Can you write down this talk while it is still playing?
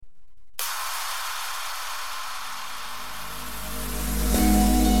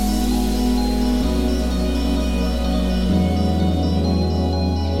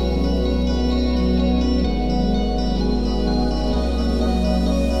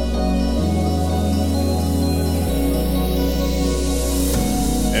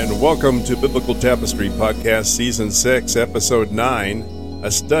Welcome to Biblical Tapestry Podcast Season 6, Episode 9, a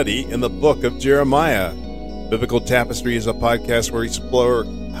study in the book of Jeremiah. Biblical Tapestry is a podcast where we explore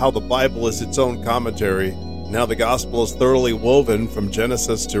how the Bible is its own commentary and how the gospel is thoroughly woven from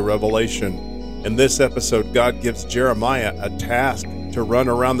Genesis to Revelation. In this episode, God gives Jeremiah a task to run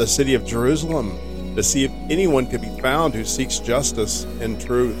around the city of Jerusalem to see if anyone could be found who seeks justice and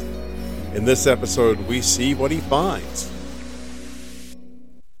truth. In this episode, we see what he finds.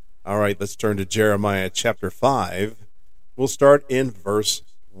 All right, let's turn to Jeremiah chapter 5. We'll start in verse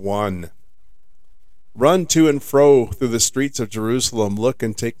 1. Run to and fro through the streets of Jerusalem, look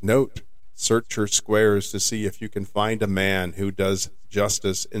and take note. Search her squares to see if you can find a man who does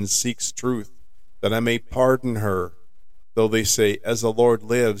justice and seeks truth, that I may pardon her. Though they say, as the Lord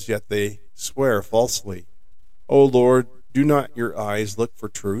lives, yet they swear falsely. O Lord, do not your eyes look for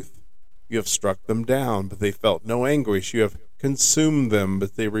truth? You have struck them down, but they felt no anguish. You have consumed them,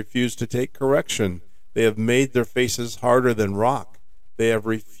 but they refused to take correction. They have made their faces harder than rock. They have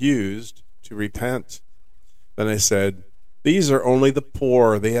refused to repent. Then I said, these are only the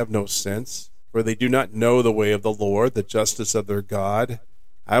poor. They have no sense, for they do not know the way of the Lord, the justice of their God.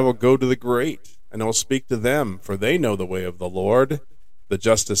 I will go to the great, and I will speak to them, for they know the way of the Lord, the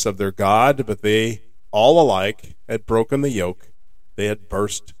justice of their God. But they all alike had broken the yoke. They had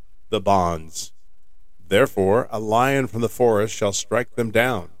burst the bonds. Therefore, a lion from the forest shall strike them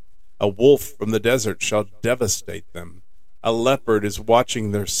down. A wolf from the desert shall devastate them. A leopard is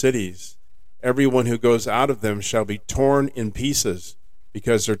watching their cities. Everyone who goes out of them shall be torn in pieces,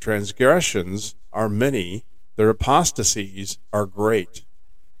 because their transgressions are many, their apostasies are great.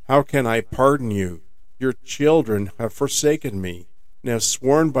 How can I pardon you? Your children have forsaken me, and have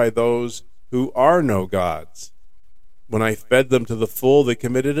sworn by those who are no gods. When I fed them to the full, they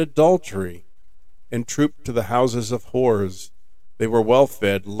committed adultery, and trooped to the houses of whores. They were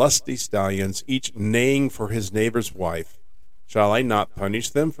well-fed, lusty stallions, each neighing for his neighbor's wife. Shall I not punish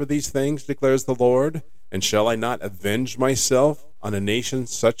them for these things, declares the Lord? And shall I not avenge myself on a nation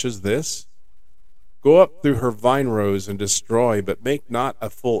such as this? Go up through her vine rows and destroy, but make not a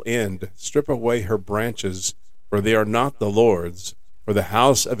full end. Strip away her branches, for they are not the Lord's. For the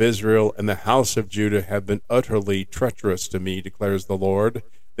house of Israel and the house of Judah have been utterly treacherous to me, declares the Lord.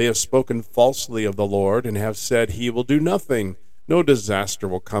 They have spoken falsely of the Lord, and have said, he will do nothing. No disaster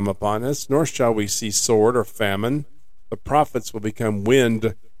will come upon us, nor shall we see sword or famine. The prophets will become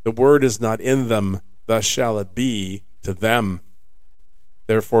wind. The word is not in them. Thus shall it be to them.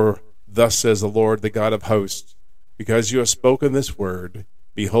 Therefore, thus says the Lord, the God of hosts, because you have spoken this word,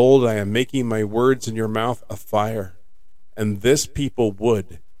 behold, I am making my words in your mouth a fire, and this people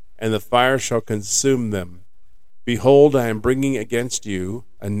wood, and the fire shall consume them. Behold, I am bringing against you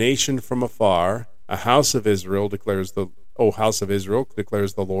a nation from afar, a house of Israel, declares the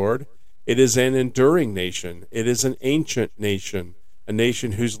Lord. It is an enduring nation. It is an ancient nation, a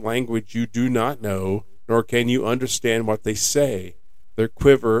nation whose language you do not know, nor can you understand what they say. Their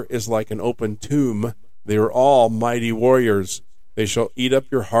quiver is like an open tomb. They are all mighty warriors. They shall eat up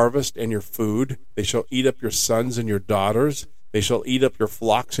your harvest and your food. They shall eat up your sons and your daughters. They shall eat up your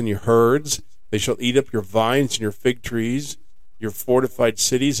flocks and your herds. They shall eat up your vines and your fig trees, your fortified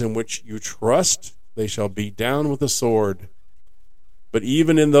cities in which you trust. They shall beat down with a sword. But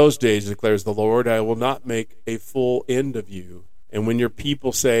even in those days, declares the Lord, I will not make a full end of you. And when your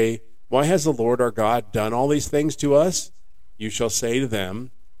people say, why has the Lord our God done all these things to us? You shall say to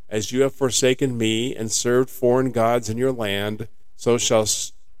them, as you have forsaken me and served foreign gods in your land, so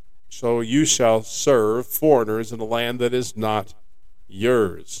you shall serve foreigners in a land that is not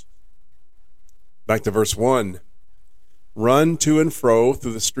yours. Back to verse 1. Run to and fro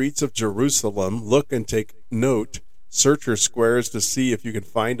through the streets of Jerusalem. Look and take note. Search her squares to see if you can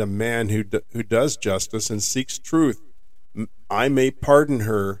find a man who does justice and seeks truth. I may pardon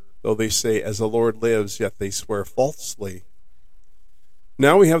her, though they say, as the Lord lives, yet they swear falsely.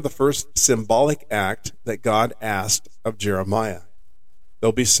 Now we have the first symbolic act that God asked of Jeremiah.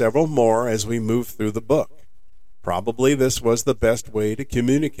 There'll be several more as we move through the book. Probably this was the best way to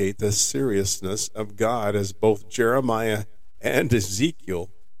communicate the seriousness of God, as both Jeremiah and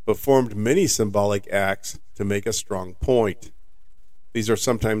Ezekiel performed many symbolic acts to make a strong point. These are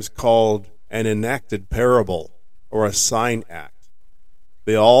sometimes called an enacted parable or a sign act.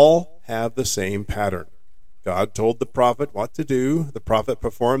 They all have the same pattern. God told the prophet what to do, the prophet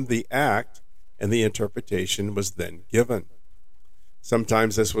performed the act, and the interpretation was then given.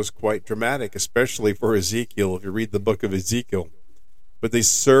 Sometimes this was quite dramatic, especially for Ezekiel, if you read the book of Ezekiel. But they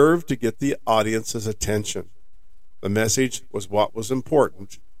served to get the audience's attention. The message was what was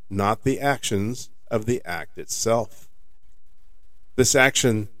important, not the actions of the act itself. This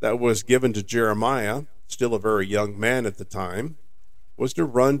action that was given to Jeremiah, still a very young man at the time, was to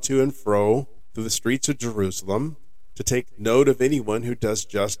run to and fro through the streets of Jerusalem to take note of anyone who does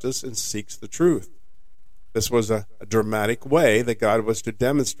justice and seeks the truth. This was a dramatic way that God was to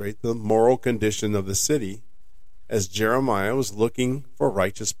demonstrate the moral condition of the city, as Jeremiah was looking for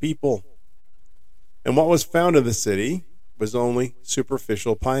righteous people. And what was found in the city was only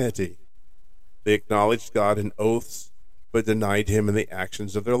superficial piety. They acknowledged God in oaths, but denied him in the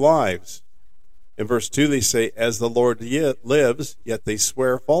actions of their lives. In verse 2 they say, "As the Lord lives, yet they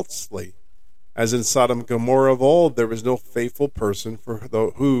swear falsely. As in Sodom and Gomorrah of old, there was no faithful person for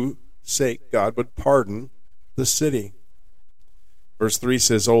whose sake God would pardon the city." Verse 3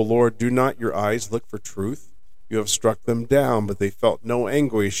 says, "O Lord, do not your eyes look for truth? You have struck them down, but they felt no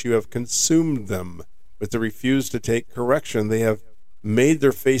anguish. You have consumed them, but they refused to take correction. They have made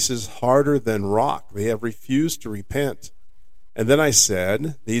their faces harder than rock. They have refused to repent. And then I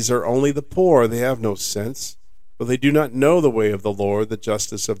said, these are only the poor. They have no sense, for they do not know the way of the Lord, the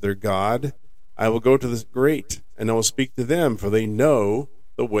justice of their God. I will go to the great, and I will speak to them, for they know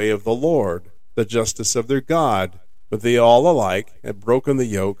the way of the Lord, the justice of their God. But they all alike had broken the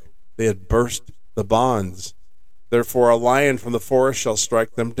yoke. They had burst the bonds. Therefore a lion from the forest shall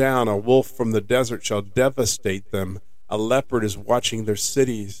strike them down. A wolf from the desert shall devastate them. A leopard is watching their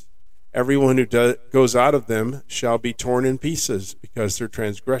cities. Everyone who goes out of them shall be torn in pieces, because their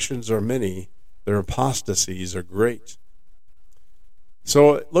transgressions are many, their apostasies are great."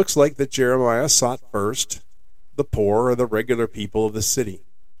 So it looks like that Jeremiah sought first the poor or the regular people of the city,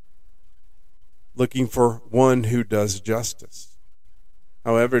 looking for one who does justice.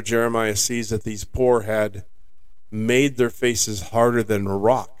 However, Jeremiah sees that these poor had made their faces harder than a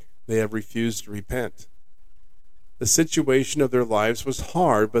rock. They have refused to repent. The situation of their lives was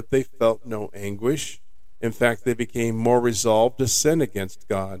hard, but they felt no anguish. In fact, they became more resolved to sin against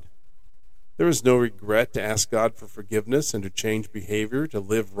God. There was no regret to ask God for forgiveness and to change behavior, to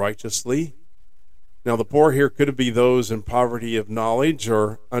live righteously. Now, the poor here could be those in poverty of knowledge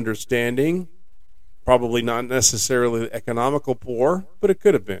or understanding, probably not necessarily the economical poor, but it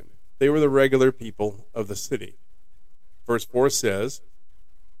could have been. They were the regular people of the city. Verse 4 says,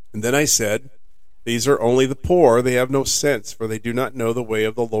 "And then I said, these are only the poor. They have no sense, for they do not know the way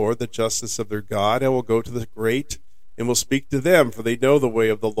of the Lord, the justice of their God. I will go to the great and will speak to them, for they know the way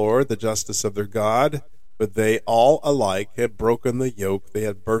of the Lord, the justice of their God. But they all alike had broken the yoke. They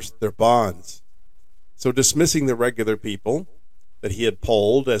had burst their bonds." So dismissing the regular people that he had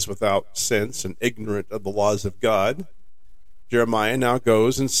polled as without sense and ignorant of the laws of God, Jeremiah now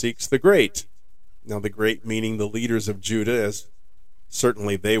goes and seeks the great. Now the great meaning the leaders of Judah, as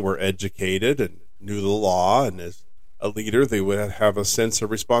certainly they were educated and knew the law, and as a leader they would have a sense of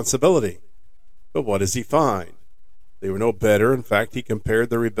responsibility. But what does he find? They were no better. In fact, he compared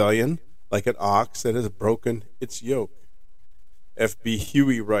the rebellion like an ox that has broken its yoke. F.B.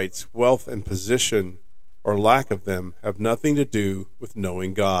 Huey writes, "Wealth and position, or lack of them, have nothing to do with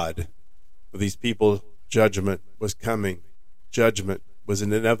knowing God. For these people, judgment was coming. Judgment was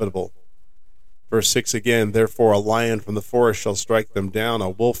inevitable." Verse 6 again, "Therefore a lion from the forest shall strike them down. A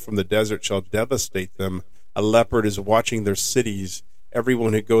wolf from the desert shall devastate them. A leopard is watching their cities.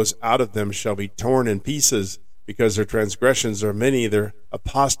 Everyone who goes out of them shall be torn in pieces, because their transgressions are many, their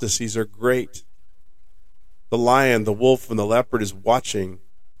apostasies are great." The lion, the wolf, and the leopard is watching.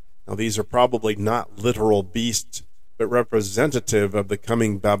 Now these are probably not literal beasts, but representative of the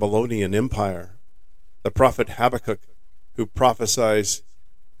coming Babylonian Empire. The prophet Habakkuk, whose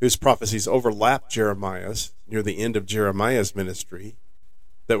prophecies overlapped Jeremiah's near the end of Jeremiah's ministry,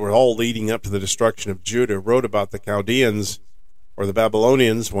 that were all leading up to the destruction of Judah, wrote about the Chaldeans, or the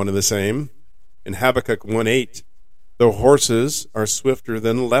Babylonians, one and the same. In Habakkuk 1:8, "Their horses are swifter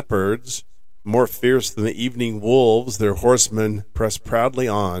than leopards, more fierce than the evening wolves. Their horsemen press proudly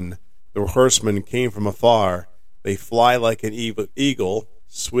on. Their horsemen came from afar. They fly like an eagle,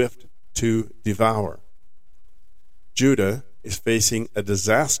 swift to devour." Judah is facing a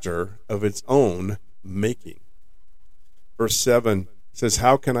disaster of its own making. Verse 7 says,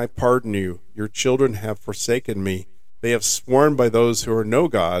 "How can I pardon you? Your children have forsaken me. They have sworn by those who are no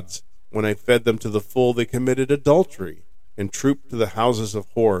gods. When I fed them to the full, they committed adultery and trooped to the houses of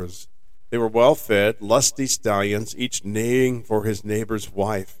whores. They were well fed, lusty stallions, each neighing for his neighbor's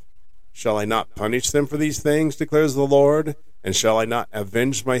wife. Shall I not punish them for these things, declares the Lord? And shall I not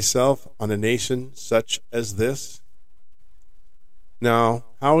avenge myself on a nation such as this?" Now,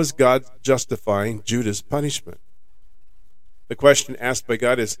 how is God justifying Judah's punishment? The question asked by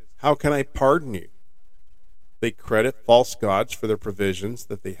God is, how can I pardon you? They credit false gods for their provisions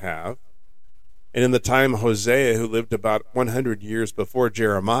that they have. And in the time of Hosea, who lived about 100 years before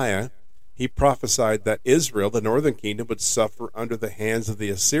Jeremiah, he prophesied that Israel, the northern kingdom, would suffer under the hands of the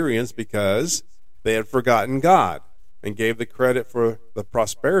Assyrians because they had forgotten God and gave the credit for the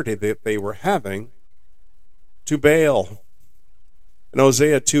prosperity that they were having to Baal. In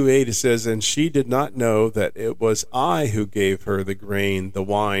Hosea 2:8 it says, "And she did not know that it was I who gave her the grain, the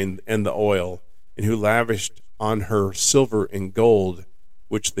wine, and the oil, and who lavished on her silver and gold,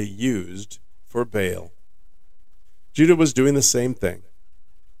 which they used for Baal." Judah was doing the same thing.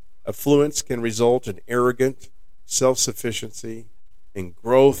 Affluence can result in arrogant self-sufficiency and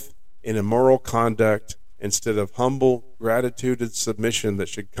growth in immoral conduct instead of humble gratitude and submission that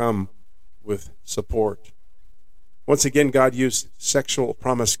should come with support. Once again, God used sexual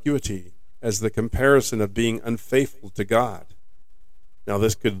promiscuity as the comparison of being unfaithful to God. Now,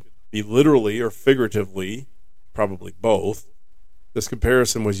 this could be literally or figuratively, probably both. This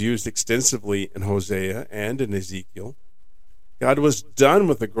comparison was used extensively in Hosea and in Ezekiel. God was done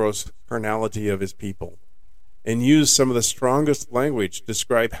with the gross carnality of his people and used some of the strongest language to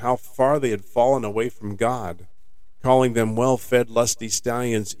describe how far they had fallen away from God, calling them well-fed, lusty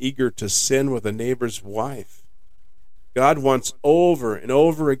stallions eager to sin with a neighbor's wife. God wants over and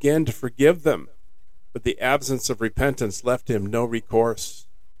over again to forgive them, but the absence of repentance left him no recourse.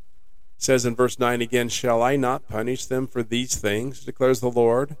 It says in verse 9 again, "Shall I not punish them for these things, declares the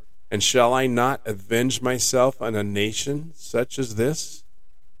Lord? And shall I not avenge myself on a nation such as this?"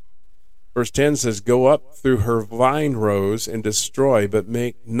 Verse 10 says, "Go up through her vine rows and destroy, but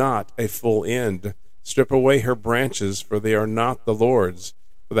make not a full end. Strip away her branches, for they are not the Lord's.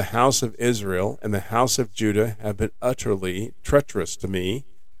 For the house of Israel and the house of Judah have been utterly treacherous to me,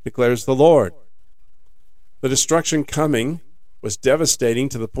 declares the Lord." The destruction coming was devastating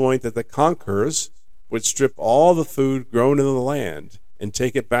to the point that the conquerors would strip all the food grown in the land and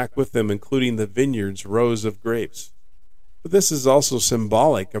take it back with them, including the vineyards, rows of grapes. But this is also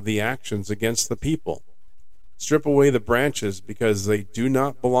symbolic of the actions against the people. Strip away the branches because they do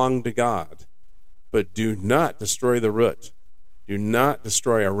not belong to God, but do not destroy the root. Do not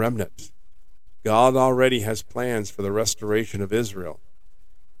destroy a remnant. God already has plans for the restoration of Israel,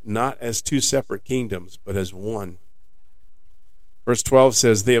 not as two separate kingdoms, but as one. Verse 12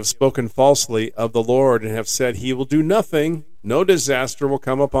 says, "They have spoken falsely of the Lord and have said, he will do nothing. No disaster will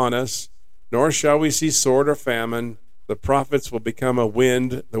come upon us, nor shall we see sword or famine. The prophets will become a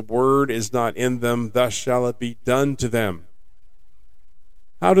wind. The word is not in them. Thus shall it be done to them."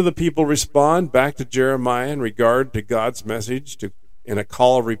 How do the people respond back to Jeremiah in regard to God's message in a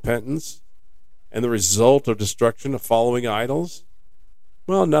call of repentance and the result of destruction of following idols?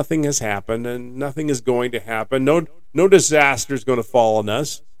 Well, nothing has happened and nothing is going to happen. No disaster is going to fall on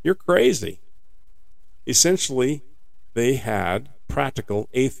us. You're crazy. Essentially, they had practical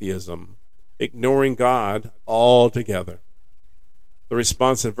atheism, ignoring God altogether. The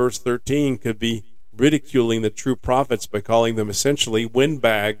response in verse 13 could be ridiculing the true prophets by calling them essentially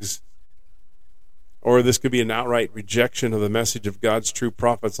windbags. Or this could be an outright rejection of the message of God's true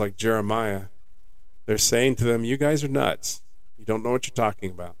prophets like Jeremiah. They're saying to them, you guys are nuts. You don't know what you're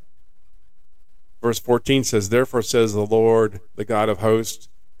talking about. Verse 14 says, "Therefore says the Lord, the God of hosts,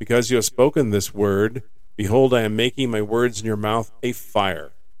 because you have spoken this word, behold, I am making my words in your mouth a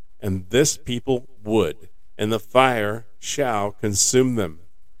fire, and this people wood, and the fire shall consume them."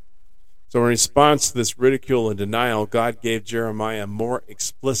 So in response to this ridicule and denial, God gave Jeremiah more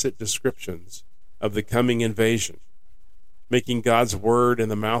explicit descriptions of the coming invasion, making God's word in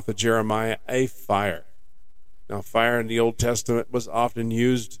the mouth of Jeremiah a fire. Now, fire in the Old Testament was often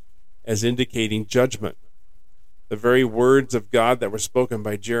used as indicating judgment. The very words of God that were spoken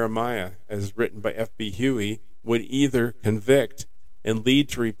by Jeremiah, as written by F.B. Huey, would either convict and lead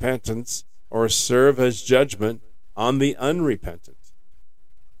to repentance or serve as judgment on the unrepentant.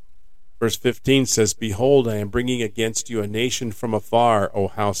 Verse 15 says, "Behold, I am bringing against you a nation from afar, O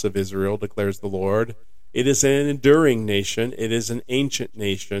house of Israel, declares the Lord. It is an enduring nation. It is an ancient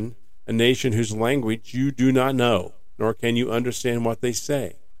nation, a nation whose language you do not know, nor can you understand what they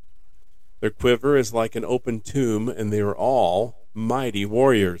say. Their quiver is like an open tomb, and they are all mighty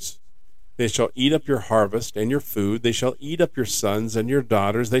warriors. They shall eat up your harvest and your food. They shall eat up your sons and your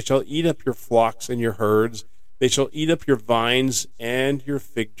daughters. They shall eat up your flocks and your herds. They shall eat up your vines and your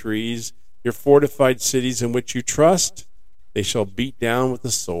fig trees, your fortified cities in which you trust. They shall beat down with the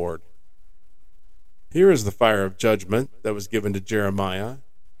sword." Here is the fire of judgment that was given to Jeremiah,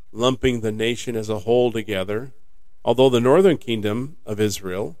 lumping the nation as a whole together. Although the northern kingdom of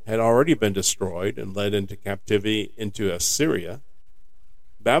Israel had already been destroyed and led into captivity into Assyria,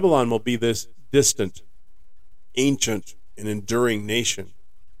 Babylon will be this distant, ancient, and enduring nation.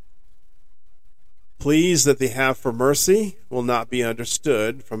 pleas that they have for mercy will not be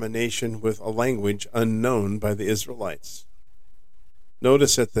understood from a nation with a language unknown by the Israelites.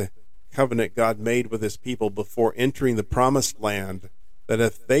 Notice that the covenant God made with his people before entering the promised land, that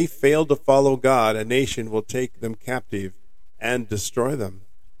if they fail to follow God, a nation will take them captive and destroy them.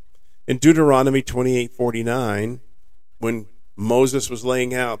 In Deuteronomy 28:49, when Moses was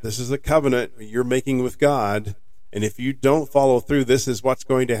laying out, this is the covenant you're making with God, and if you don't follow through, this is what's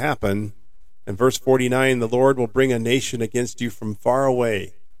going to happen. In verse 49, the Lord will bring a nation against you from far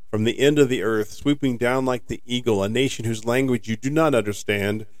away, from the end of the earth, swooping down like the eagle, a nation whose language you do not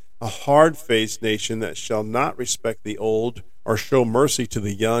understand, a hard-faced nation that shall not respect the old or show mercy to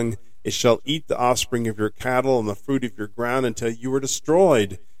the young. It shall eat the offspring of your cattle and the fruit of your ground until you are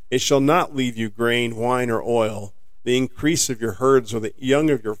destroyed. It shall not leave you grain, wine, or oil, the increase of your herds or the young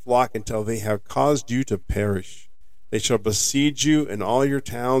of your flock until they have caused you to perish. They shall besiege you in all your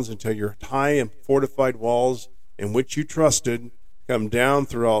towns until your high and fortified walls in which you trusted come down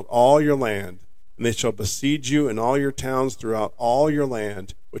throughout all your land. And they shall besiege you in all your towns throughout all your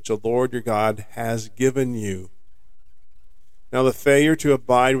land, which the Lord your God has given you. Now the failure to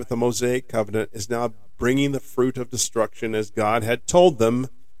abide with the Mosaic covenant is now bringing the fruit of destruction, as God had told them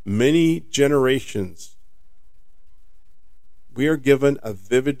many generations. We are given a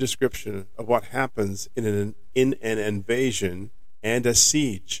vivid description of what happens in an invasion and a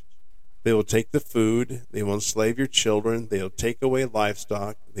siege. They will take the food, they will enslave your children, they will take away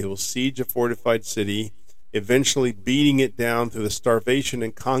livestock, they will siege a fortified city, eventually beating it down through the starvation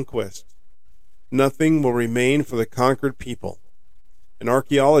and conquest. Nothing will remain for the conquered people. And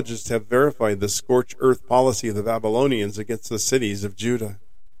archaeologists have verified the scorched earth policy of the Babylonians against the cities of Judah.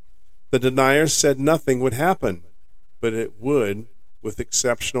 The deniers said nothing would happen, but it would with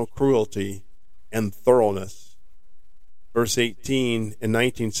exceptional cruelty and thoroughness. Verse 18 and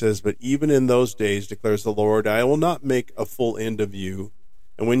 19 says, "But even in those days, declares the Lord, I will not make a full end of you.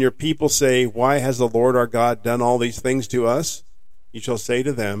 And when your people say, why has the Lord our God done all these things to us? You shall say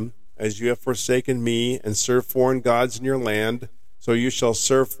to them, as you have forsaken me and served foreign gods in your land, so you shall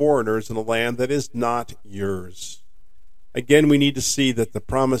serve foreigners in a land that is not yours." Again, we need to see that the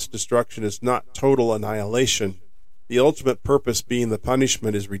promised destruction is not total annihilation. The ultimate purpose being the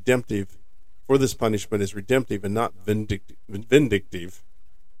punishment is redemptive. For this punishment is redemptive and not vindictive.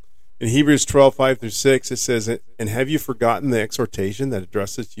 In Hebrews 12:5-6, it says, "And have you forgotten the exhortation that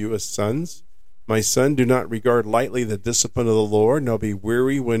addresses you as sons? My son, do not regard lightly the discipline of the Lord, nor be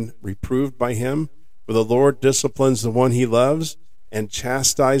weary when reproved by him. For the Lord disciplines the one he loves, and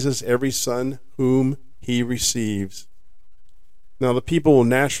chastises every son whom he receives." Now the people will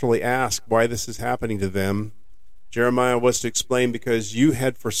naturally ask why this is happening to them. Jeremiah was to explain, because you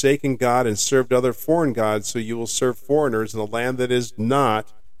had forsaken God and served other foreign gods, so you will serve foreigners in a land that is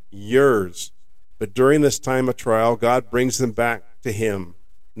not yours. But during this time of trial, God brings them back to him.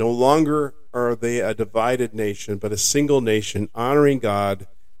 No longer are they a divided nation, but a single nation, honoring God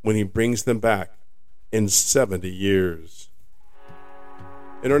when he brings them back in 70 years.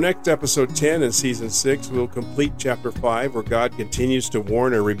 In our next episode 10 in season 6, we will complete chapter 5, where God continues to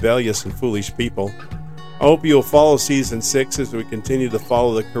warn a rebellious and foolish people. I hope you'll follow season 6 as we continue to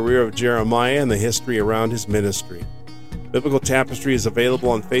follow the career of Jeremiah and the history around his ministry. Biblical Tapestry is available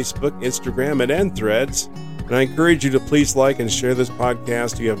on Facebook, Instagram, and Threads. And I encourage you to please like and share this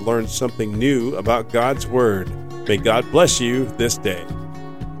podcast if you have learned something new about God's Word. May God bless you this day.